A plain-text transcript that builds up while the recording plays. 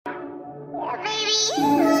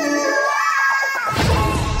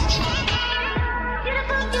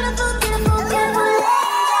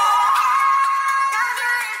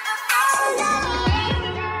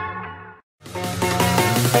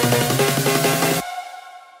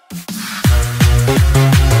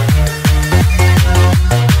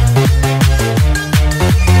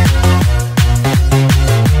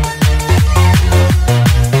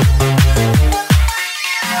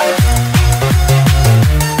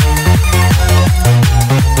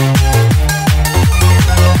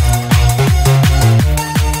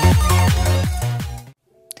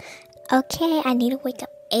Okay, I need to wake up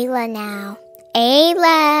Ayla now.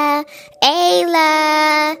 Ayla!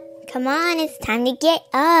 Ayla! Come on, it's time to get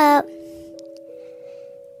up.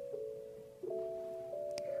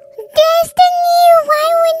 Destiny, why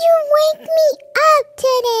would you wake me up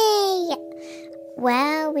today?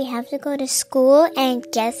 Well, we have to go to school, and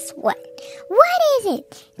guess what? What is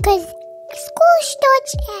it? Because school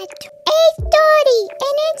starts at 8:30,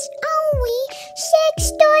 and it's only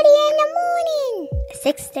 6:30 in the morning.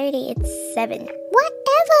 6:30, it's 7.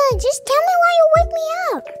 Whatever, just tell me why you wake me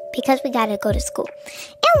up. Because we gotta go to school.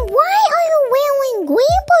 And why are you wearing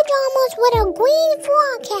green pajamas with a green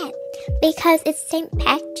frog hat? Because it's St.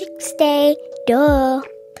 Patrick's Day, duh.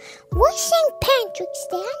 What's St. Patrick's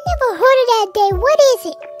Day? I never heard of that day. What is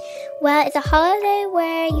it? Well, it's a holiday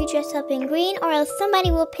where you dress up in green, or else somebody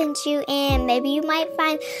will pinch you, and maybe you might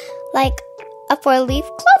find like a 4-leaf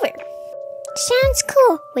clover. Sounds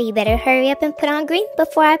cool. Well, you better hurry up and put on green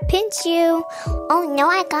before I pinch you. Oh no,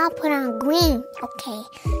 I gotta put on green. Okay,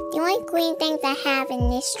 the only green things I have in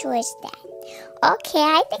this store is that. Okay,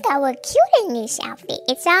 I think I look cute in this outfit.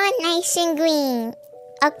 It's all nice and green.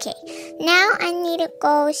 Okay, now I need to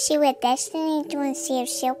go see what Destiny's doing, see if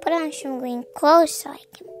she'll put on some green clothes so I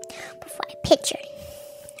can, before I pinch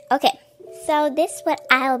her. Okay, so this is what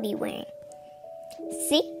I'll be wearing.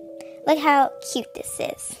 See? Look how cute this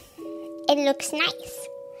is. It looks nice.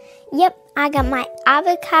 Yep, I got my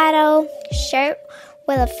avocado shirt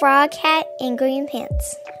with a frog hat and green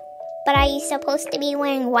pants. But are you supposed to be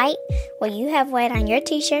wearing white? Well, you have white on your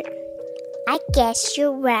t-shirt. I guess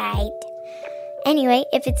you're right. Anyway,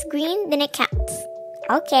 if it's green, then it counts.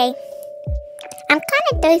 Okay. I'm kind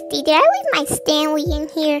of thirsty. Did I leave my Stanley in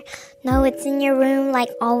here? No, it's in your room like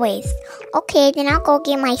always. Okay, then I'll go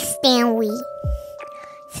get my Stanley.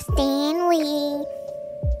 Stanley.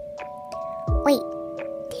 Wait,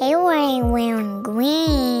 Taylor ain't wearing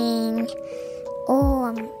green.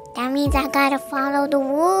 Oh, that means I gotta follow the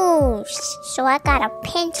rules. So I gotta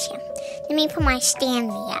pinch him. Let me put my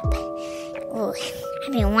Stanley up. Ooh,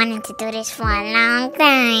 I've been wanting to do this for a long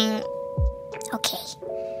time. Okay.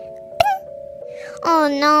 Oh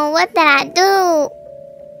no, what did I do?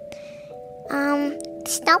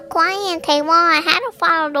 Stop crying, Taylor. I had to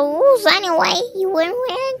follow the rules anyway. You weren't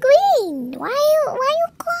wearing green. Why you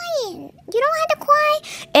crying? You don't have to cry.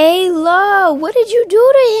 Ayla, what did you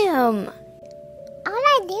do to him? All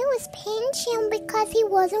I did was pinch him because he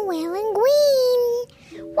wasn't wearing green.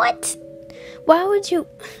 What? Why would you?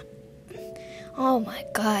 Oh my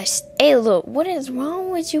gosh. Ayla, what is wrong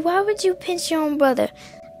with you? Why would you pinch your own brother?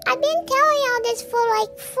 I've been telling y'all this for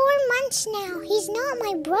like 4 months now. He's not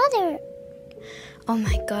my brother. Oh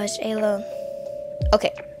my gosh, Ayla.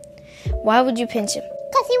 Okay. Why would you pinch him?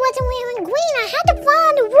 Because he wasn't wearing green. I had to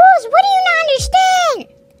follow the rules. What do you not understand?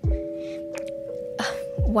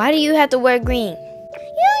 Why do you have to wear green?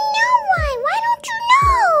 You know why. Why don't you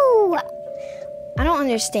know? I don't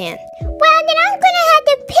understand. Well, then I'm going to have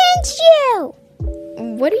to pinch you.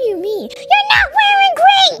 What do you mean? You're not wearing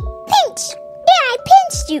green. Pinch. There, I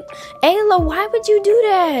pinched you. Ayla, why would you do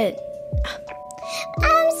that?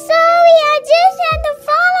 I'm sorry. I just had to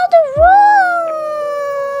follow the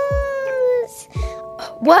rules.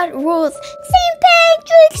 What rules? St.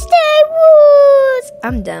 Patrick's Day rules.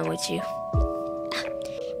 I'm done with you. I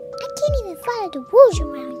can't even follow the rules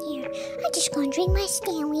around here. I'm just going to drink my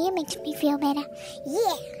Stanley. It makes me feel better.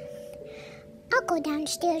 Yeah. I'll go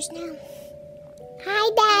downstairs now. Hi,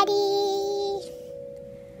 Daddy.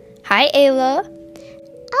 Hi, Ayla.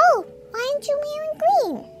 Oh, why aren't you wearing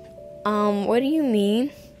green? What do you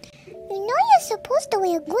mean? You know you're supposed to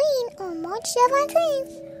wear green on March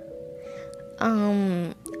 17th.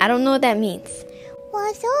 I don't know what that means.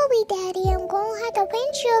 Well, sorry, Daddy. I'm going to have to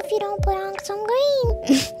pinch you if you don't put on some green.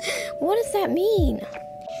 What does that mean?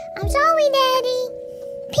 I'm sorry, Daddy.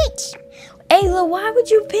 Pinch. Ayla, why would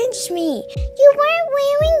you pinch me? You weren't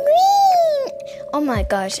wearing green. Oh my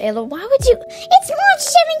gosh, Ayla, why would you? It's March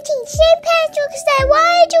 17th, St. Patrick's Day.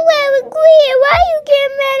 Why did you wear green? Why are you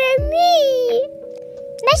getting mad at me?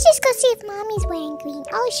 Let's just go see if Mommy's wearing green.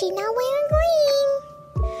 Oh, she's not wearing green.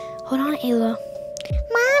 Hold on, Ayla.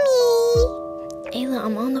 Mommy! Ayla,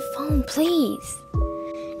 I'm on the phone, please.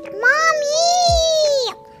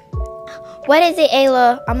 Mommy! What is it,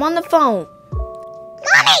 Ayla? I'm on the phone.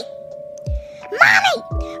 Mommy! Mommy!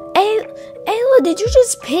 Ayla, did you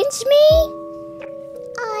just pinch me?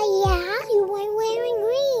 Oh, yeah, you weren't wearing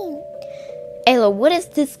green. Ayla, what is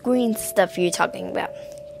this green stuff you're talking about?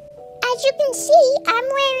 As you can see, I'm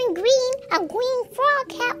wearing a green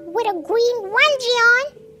frog hat with a green onesie on.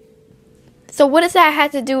 So what does that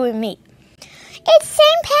have to do with me? It's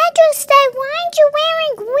St. Patrick's Day. Why aren't you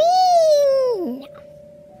wearing green?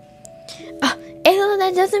 Ayla,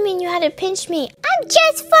 that doesn't mean you had to pinch me. I'm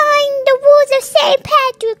just following the rules of St.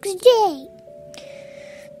 Patrick's Day.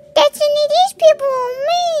 Destiny, these people are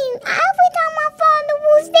mean. Every time I follow the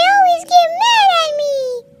rules, they always get mad at me.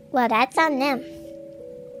 Well, that's on them.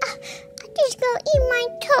 I'm just gonna eat my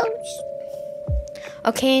toast.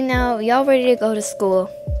 Okay, now y'all ready to go to school.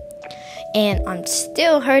 And I'm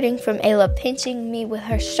still hurting from Ayla pinching me with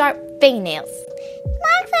her sharp fingernails.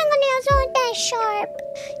 My fingernails aren't that sharp.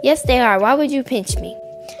 Yes, they are. Why would you pinch me?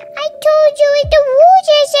 I told you it's the rules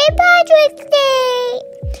of St. Patrick's Day.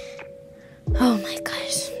 Oh my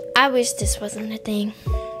gosh. I wish this wasn't a thing.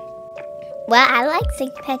 Well, I like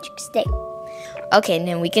St. Patrick's Day. Okay,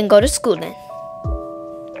 then we can go to school then.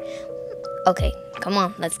 Okay, come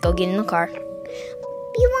on. Let's go get in the car.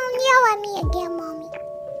 You won't yell at me again, Mommy.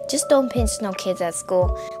 Just don't pinch no kids at school.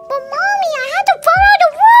 But Mommy, I had to follow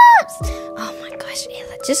the rules. Oh my gosh,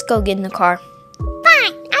 Ayla. Just go get in the car.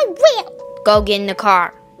 Fine, I will. Go get in the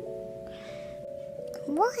car.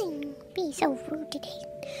 Why be so rude today?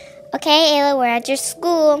 Okay, Ayla, we're at your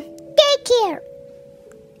school. Daycare.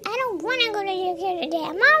 I don't want to go to daycare today.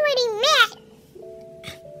 I'm already mad.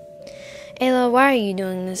 Ayla, why are you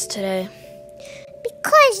doing this today?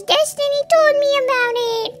 Because Destiny told me about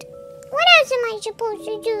it. What else am I supposed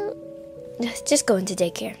to do? Just go into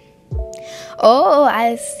daycare. Oh,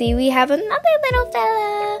 I see we have another little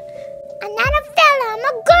fella. Another fella. I'm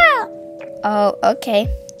a girl. Oh, okay.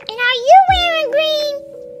 And are you wearing green?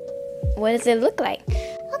 What does it look like?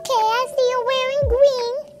 Okay, I see you're wearing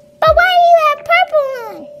green. But why do you have purple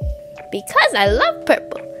on? Because I love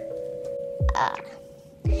purple.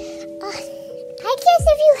 I guess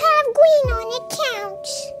if you have green on, it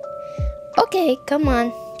counts. Okay, come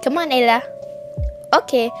on. Come on, Ayla.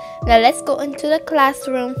 Okay, now let's go into the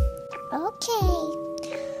classroom. Okay.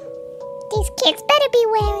 These kids better be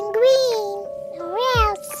wearing green, or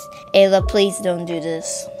else. Ayla, please don't do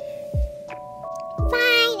this.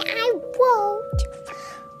 Fine, I won't.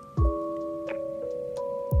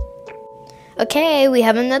 Okay, we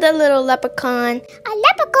have another little leprechaun. A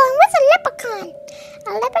leprechaun? What's a leprechaun? A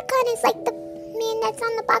leprechaun is like the man that's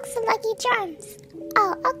on the box of Lucky Charms.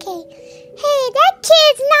 Oh, okay. Hey, that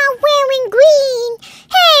kid's not wearing green.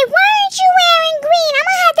 Hey, why aren't you wearing green? I'm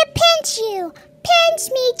gonna have to pinch you. Pinch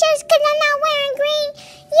me just because I'm not wearing green?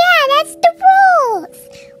 Yeah, that's the rules.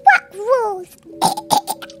 What rules?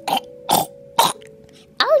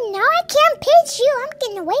 Oh, no, I can't pinch you. I'm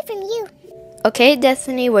getting away from you. Okay,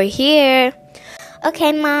 Destiny, we're here.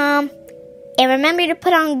 Okay, Mom. And remember to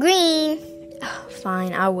put on green. Oh,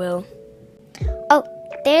 fine, I will. Oh,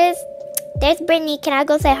 there's Brittany. Can I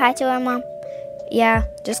go say hi to her, Mom? Yeah,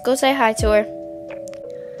 just go say hi to her.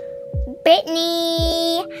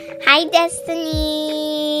 Brittany. Hi,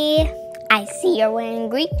 Destiny. I see you're wearing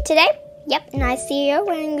green today. Yep, and I see you're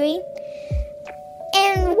wearing green.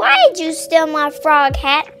 And why did you steal my frog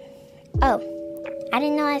hat? Oh, I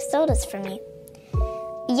didn't know I stole this from you.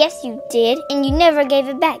 Yes, you did, and you never gave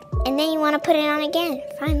it back. And then you want to put it on again.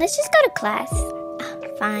 Fine, let's just go to class.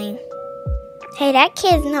 Oh, fine. Hey, that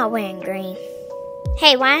kid's not wearing green.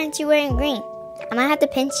 Hey, why aren't you wearing green? I might have to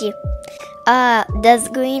pinch you. Does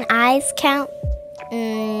green eyes count?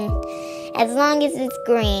 As long as it's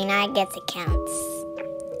green, I guess it counts.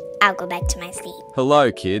 I'll go back to my seat. Hello,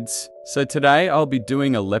 kids. So today I'll be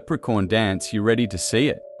doing a leprechaun dance. You ready to see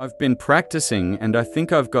it? I've been practicing and I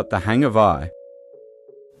think I've got the hang of it.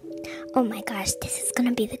 Oh my gosh, this is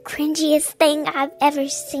gonna be the cringiest thing I've ever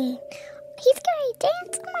seen. He's gonna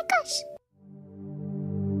dance? Oh my gosh.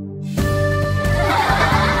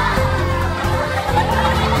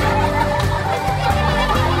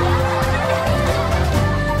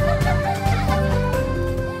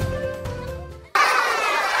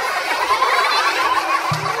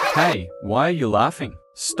 Hey, why are you laughing?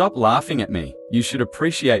 Stop laughing at me. You should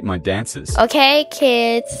appreciate my dances. Okay,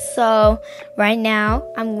 kids, so right now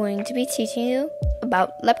I'm going to be teaching you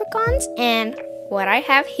about leprechauns, and what I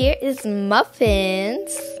have here is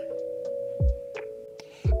muffins.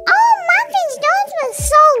 Oh, muffins, those were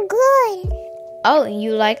so good. Oh,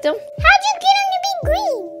 you like them? How'd you get them to be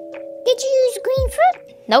green? Did you use green fruit?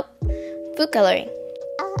 Nope. Food coloring.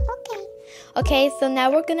 Okay. Okay, so now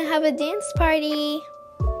we're gonna have a dance party.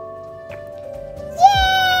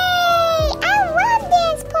 Yay! I love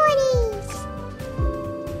dance parties.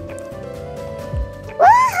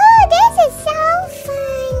 Woohoo! This is so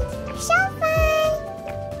fun. So fun.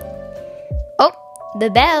 Oh, the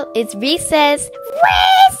bell. It's recess.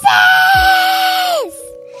 Recess!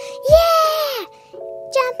 Yeah!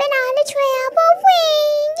 Jumping on the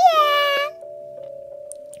trampoline. Yeah!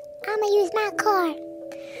 I'ma use my car.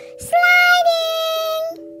 Sliding!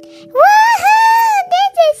 Woohoo!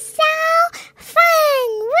 This is so fun!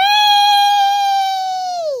 Whee!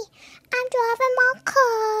 I'm driving my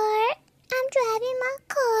car.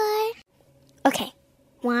 Okay.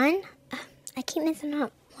 1. I keep messing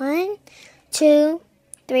up. 1, 2,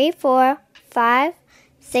 3, 4, 5,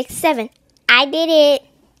 6, 7. I did it.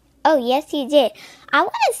 Oh, yes, you did. I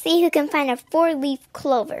want to see who can find a 4-leaf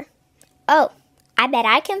clover. Oh, I bet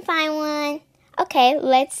I can find one. Okay,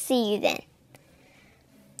 let's see you then.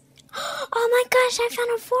 Oh my gosh, I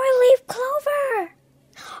found a 4-leaf clover.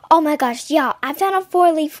 Oh my gosh, y'all, I found a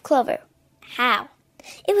 4-leaf clover. How?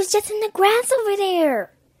 It was just in the grass over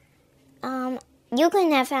there. You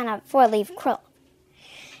couldn't have found a 4-leaf clover.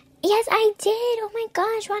 Yes, I did. Oh my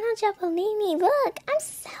gosh, why don't y'all believe me? Look, I'm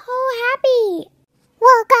so happy